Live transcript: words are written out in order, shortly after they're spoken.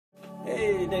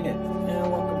Hey, dang it,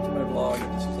 and welcome to my vlog.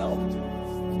 This is Albert.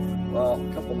 Well,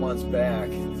 a couple months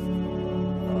back,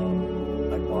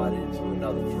 I bought into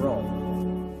another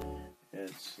drone.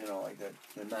 It's, you know, like the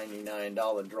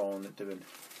 $99 drone that they've been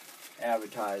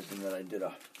advertising that I did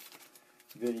a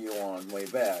video on way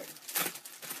back.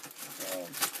 And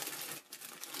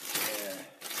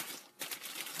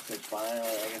I said, finally,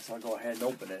 I guess I'll go ahead and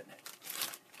open it.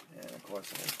 And of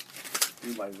course, I'll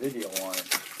do my video on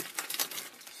it.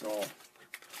 So,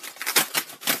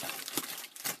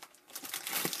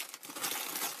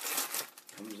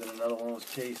 comes in another one of those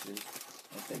cases.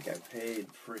 I think I paid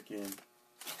freaking,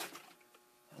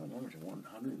 I don't know,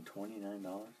 $129.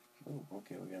 Oh,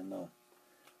 okay, we got another.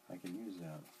 I can use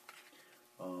that.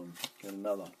 Got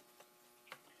another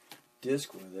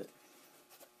disc with it.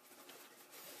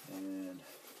 And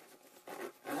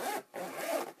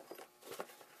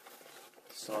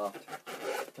soft,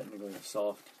 technically a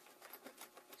soft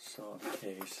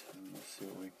case. And let's see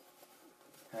what we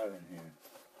have in here.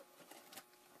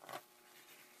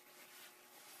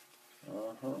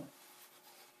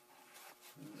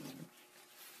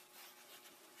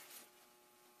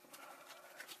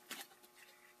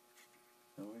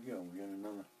 There we go. We got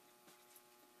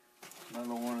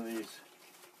another one of these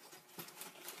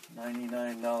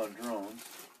 $99 drones.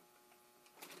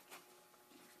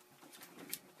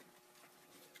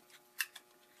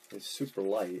 It's super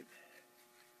light.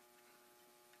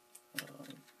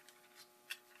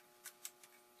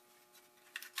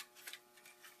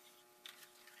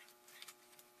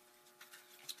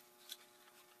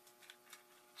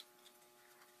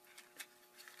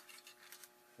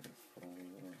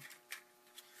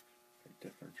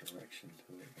 Different direction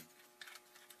to it.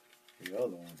 The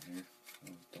other one here, I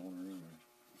don't remember.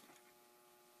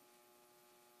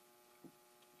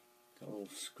 Got little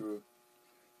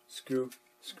screw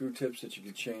tips that you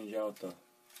can change out the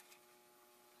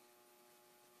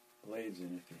blades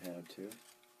in if you have to.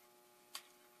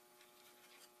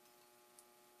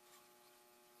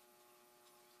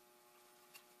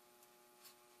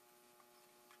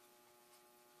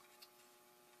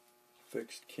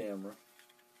 Fixed camera.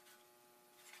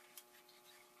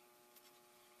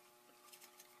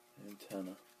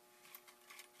 Antenna.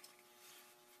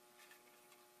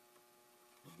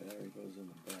 The battery goes in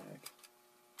the back.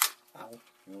 Ow.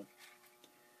 No.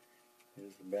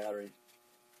 Here's the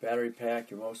battery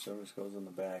pack, and most of this goes in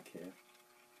the back here.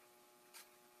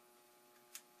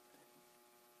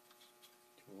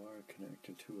 The wire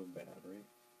connected to a battery.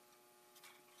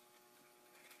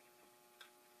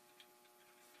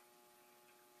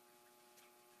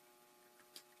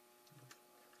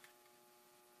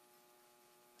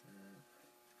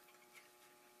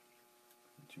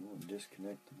 You want to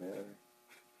disconnect the battery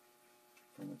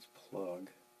from its plug.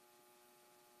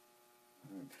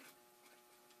 Right.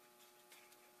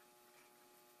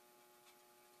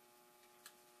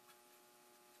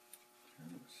 I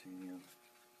don't see any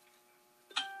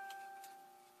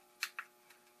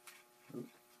other. Oop.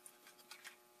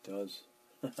 Does.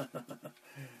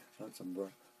 That's some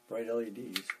bright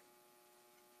LEDs.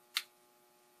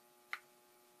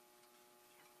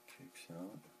 Kicks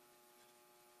out.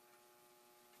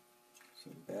 So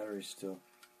the battery's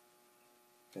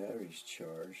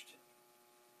charged.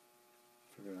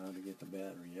 Figure out how to get the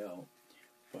battery out,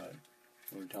 but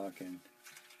we're talking,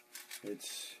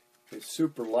 it's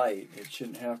super light. It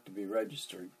shouldn't have to be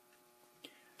registered.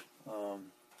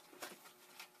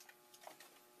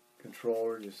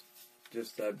 Controller,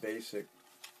 just that basic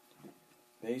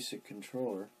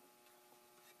controller.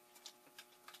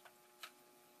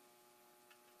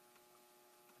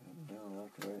 No,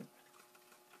 that's right.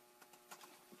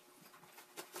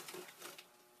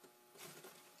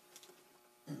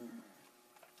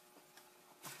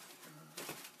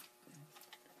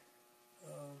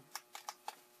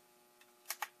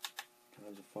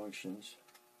 Kinds of functions.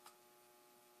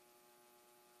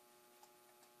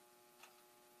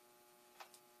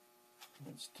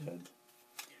 It's dead.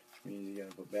 Which means you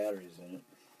gotta put batteries in it,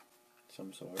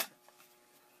 some sort.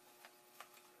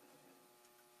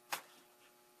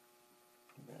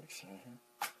 Backside.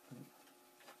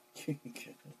 It's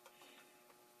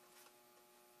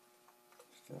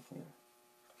definitely.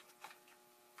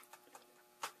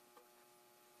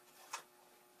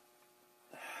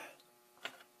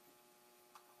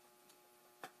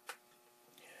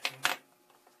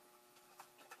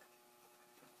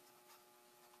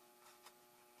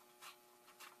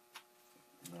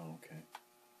 Okay.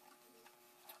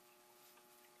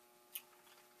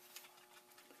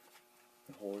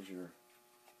 It holds your,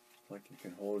 like you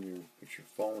can hold your, put your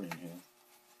phone in here.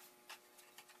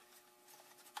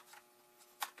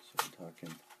 So I'm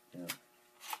talking, yeah.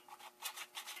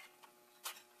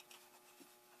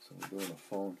 doing a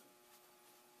phone.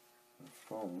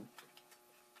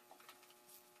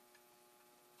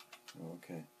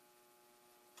 Okay.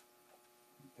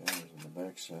 Batteries on the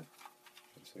back side.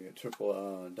 So you got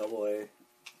double A,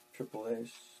 triple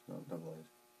A's, no double A's.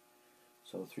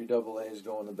 So 3 double A's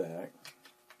go in the back.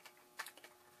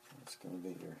 That's going to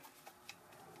be your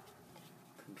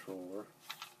controller.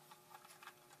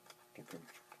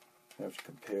 I have to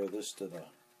compare this to the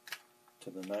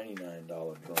 $99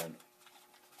 drone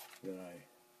that I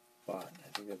bought. I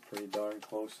think they're pretty darn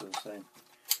close to the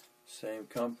same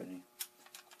company.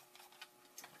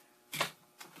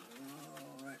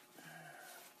 Alright.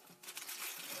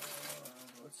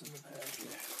 What's in the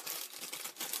package?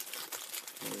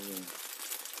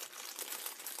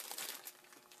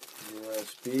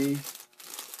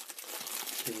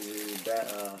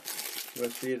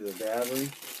 USB to the battery.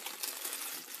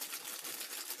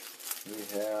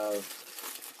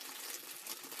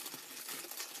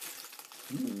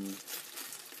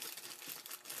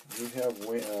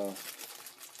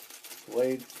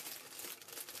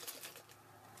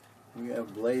 We have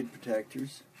blade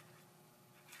protectors.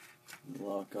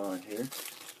 Lock on here.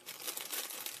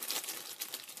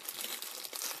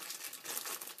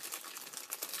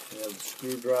 We have a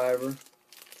screwdriver.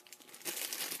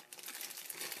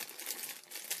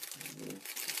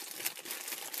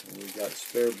 And we got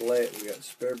spare blades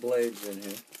in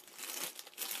here.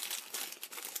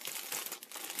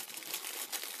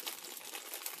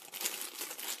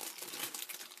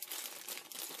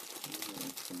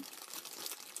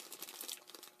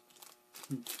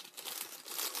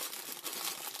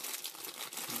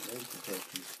 Blade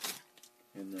protectors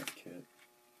in that kit.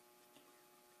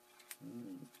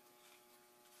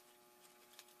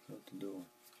 What to do?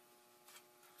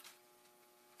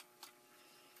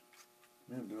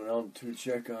 I'm doing an altitude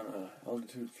check on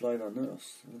altitude flight on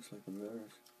this. It looks like a battery.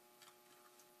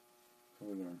 So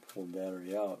we're going to pull the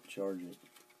battery out, charge it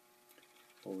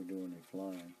before we do any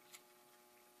flying.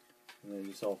 And then it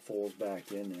just all folds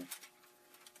back in there.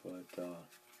 But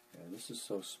yeah, this is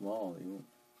so small that you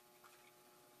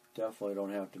definitely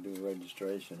don't have to do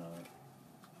registration on it.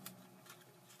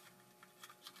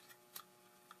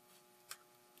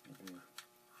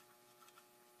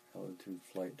 Altitude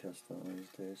flight test on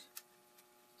these days.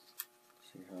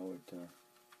 See how it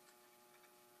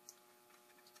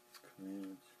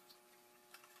commands.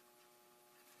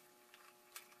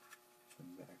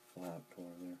 Some back flap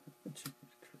over there. It's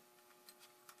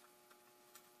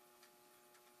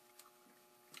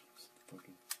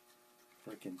fucking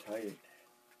freaking tight.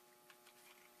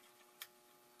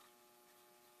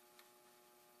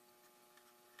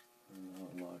 I don't know how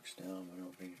it locks down, but I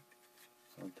don't think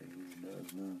it even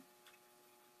does now.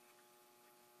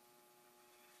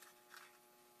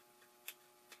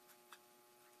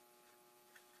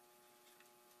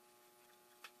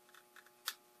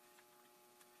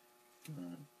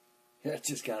 Yeah, it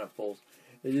just kind of folds.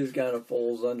 It just kind of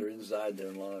folds under inside there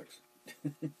and locks.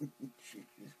 Jeez,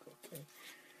 okay.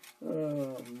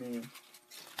 Oh man.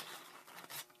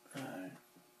 Alright.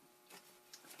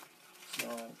 So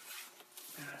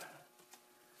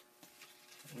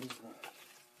here's the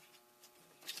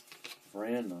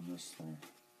brand on this thing.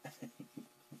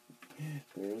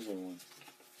 There is a one.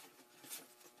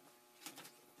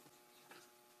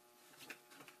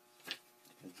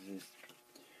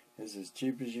 It's as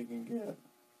cheap as you can get.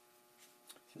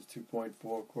 It's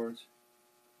 2.4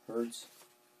 hertz,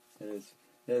 and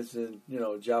it's in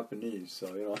Japanese,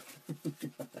 so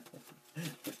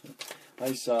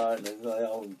I saw it and I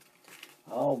thought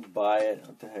I'll buy it.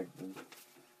 What the heck?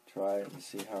 Try it and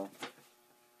see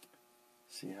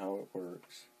how it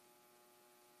works.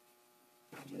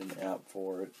 Get an app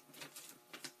for it.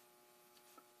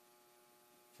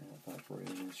 App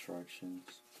operating instructions.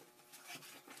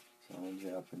 It's all in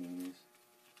Japanese.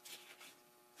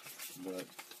 But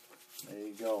there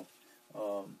you go.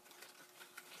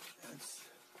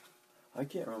 I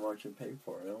can't remember how much I paid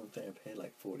for it. I don't think I paid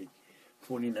like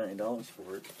 $49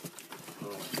 for it.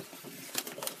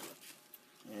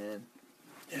 And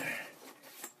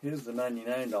here's the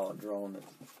 $99 drone that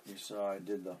you saw. I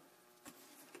did the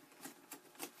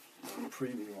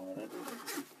preview on it.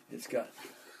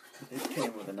 It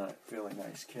came with a fairly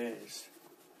nice case.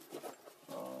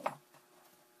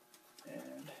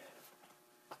 And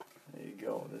there you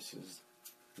go. This is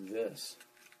this.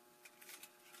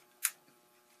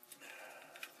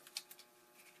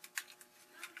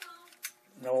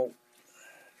 No.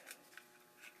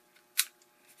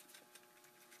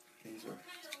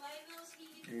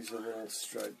 These are little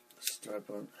stripe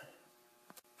on.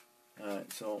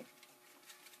 Alright, so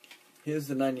here's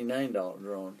the $99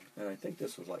 drone, and I think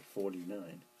this was like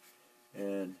 $49.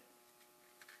 And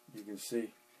you can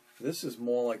see this is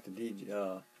more like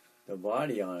the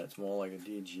body on it's more like a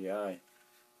DJI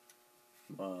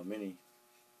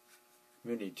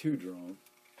Mini 2 drone,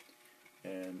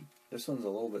 and this one's a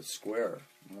little bit squarer,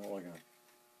 more like a,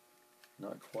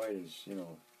 not quite as, you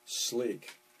know,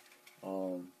 sleek.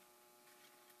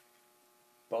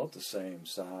 About the same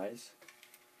size.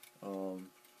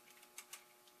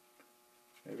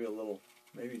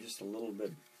 Maybe just a little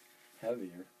bit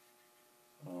heavier.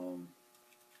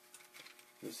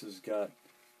 This has got,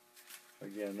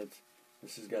 again,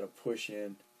 this has got a push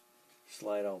in,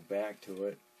 slide out back to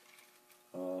it.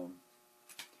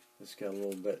 It's got a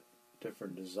little bit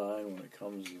different design when it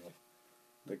comes to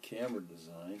the camera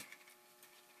design.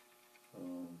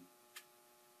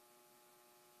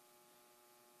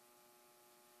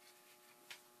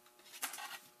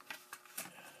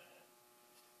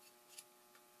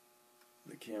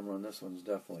 The camera on this one's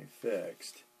definitely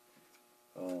fixed.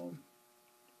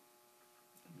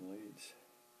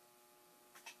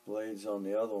 Blades on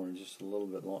the other one are just a little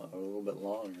bit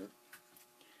longer.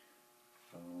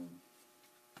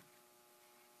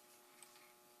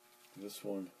 This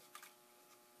one,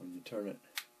 when you turn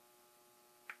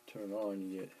on,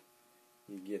 you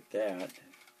get that.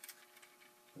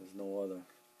 There's no other.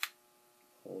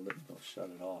 Hold it, they'll shut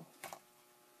it off.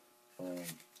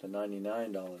 The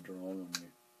 $99 drone, when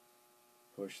you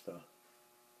push you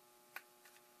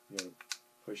gotta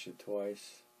push it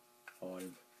twice. Oh,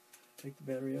 take the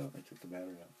battery out? I took the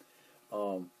battery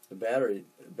out. The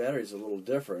battery's a little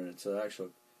different. It's an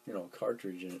actual, you know,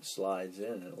 cartridge, and it slides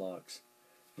in and it locks,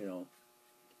 you know,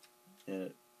 and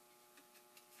it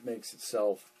makes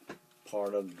itself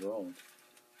part of the drone.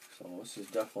 So this is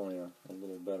definitely a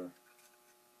little better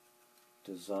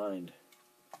designed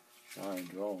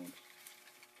drone.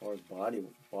 As far as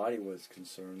body was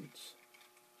concerned,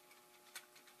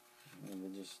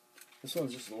 this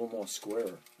one's just a little more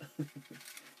square,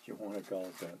 if you want to call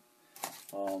it that.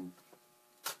 Now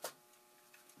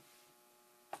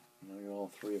you got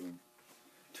all three of them,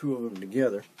 two of them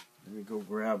together. Let me go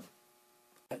grab.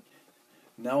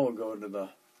 Now we'll go to the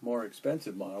more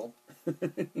expensive model,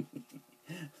 and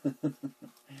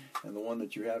the one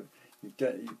that you have. You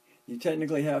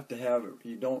technically have to have it.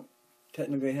 You don't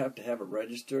technically have to have it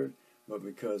registered, but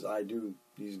because I do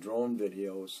these drone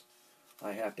videos,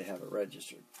 I have to have it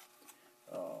registered.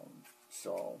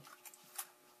 So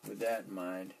with that in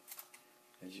mind,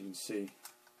 as you can see,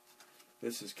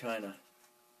 this is the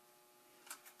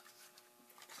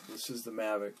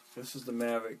Mavic. This is the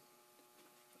Mavic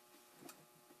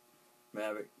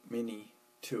Mini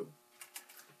 2.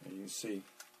 And you can see,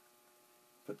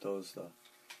 put those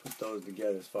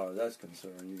together. As far as that's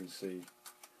concerned, you can see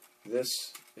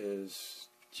this is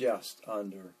just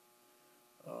under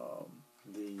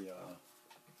the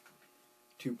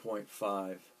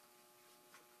 2.50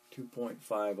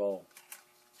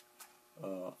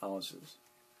 ounces,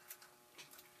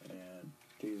 and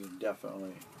these are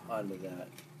definitely under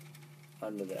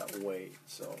that weight.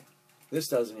 So this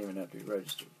doesn't even have to be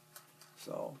registered.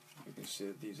 So you can see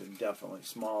that these are definitely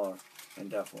smaller and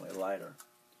definitely lighter.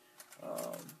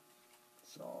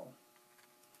 So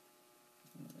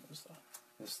this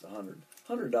is the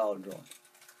 $100 drone,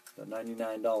 the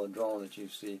 $99 drone that you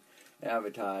see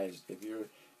advertised. If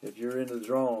you're into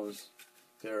drones,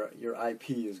 your IP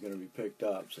is going to be picked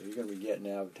up, so you're going to be getting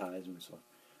advertisements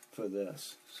for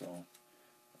this. So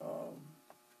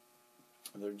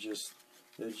they're just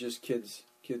kids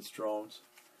drones,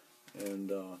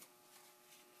 and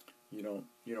you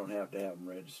don't have to have them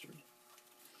registered.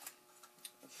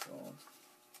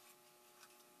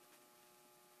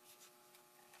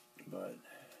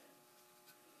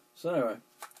 So anyway,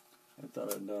 I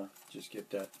thought I'd just get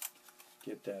that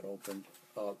opened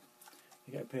up. I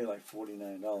think I paid like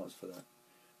 $49 for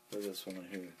this one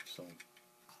here. So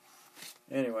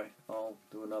anyway, I'll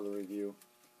do another review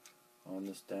on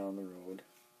this down the road.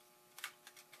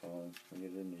 I'll get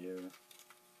it in the air,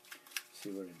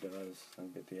 see what it does. I'll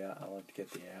have to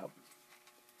get the app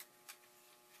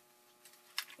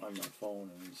on my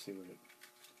phone and see what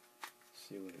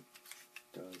it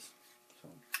does. So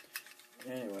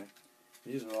anyway,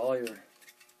 these are all your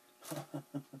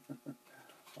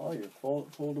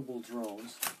foldable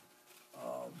drones.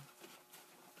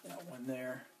 That one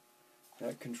there,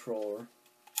 that controller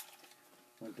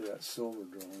went to that silver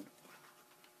drone,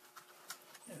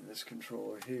 and this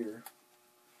controller here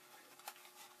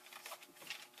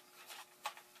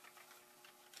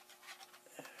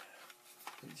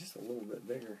is just a little bit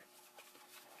bigger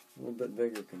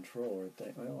controller, I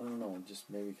think. Well, I don't know, just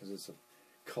maybe because it's the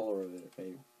color of it, it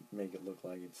may make it look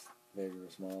like it's bigger or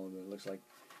smaller, but it looks like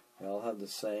they all have the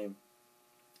same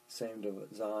Same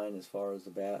design as far as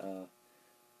the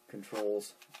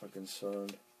controls are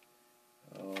concerned.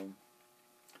 4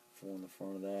 on the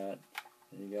front of that,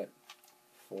 and you got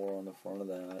 4 on the front of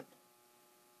that.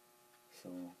 So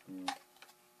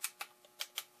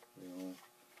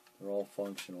they're all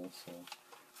functional. So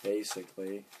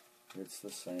basically, it's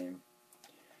the same.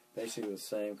 Basically, the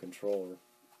same controller.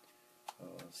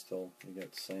 Still, you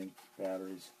got the same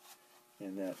batteries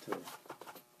in that too.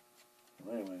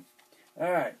 Well, anyway,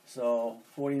 all right. So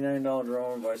 $49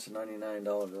 drone versus $99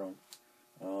 drone.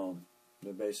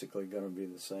 They're basically going to be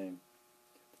the same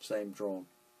drone.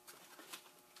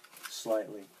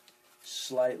 Slightly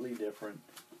different.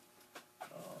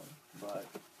 But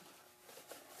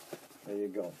there you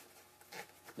go.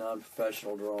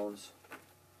 Non-professional drones.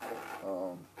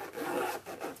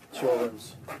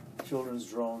 Children's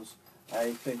drones.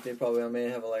 I think they probably may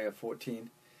have like a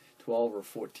 12 or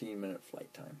 14 minute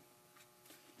flight time.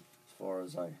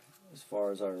 As far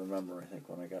as I remember, I think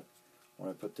when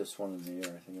I put this one in the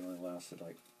air, I think it only lasted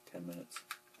like 10 minutes.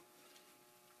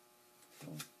 So,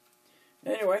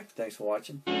 anyway, thanks for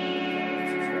watching.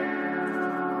 Definitely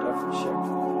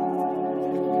share.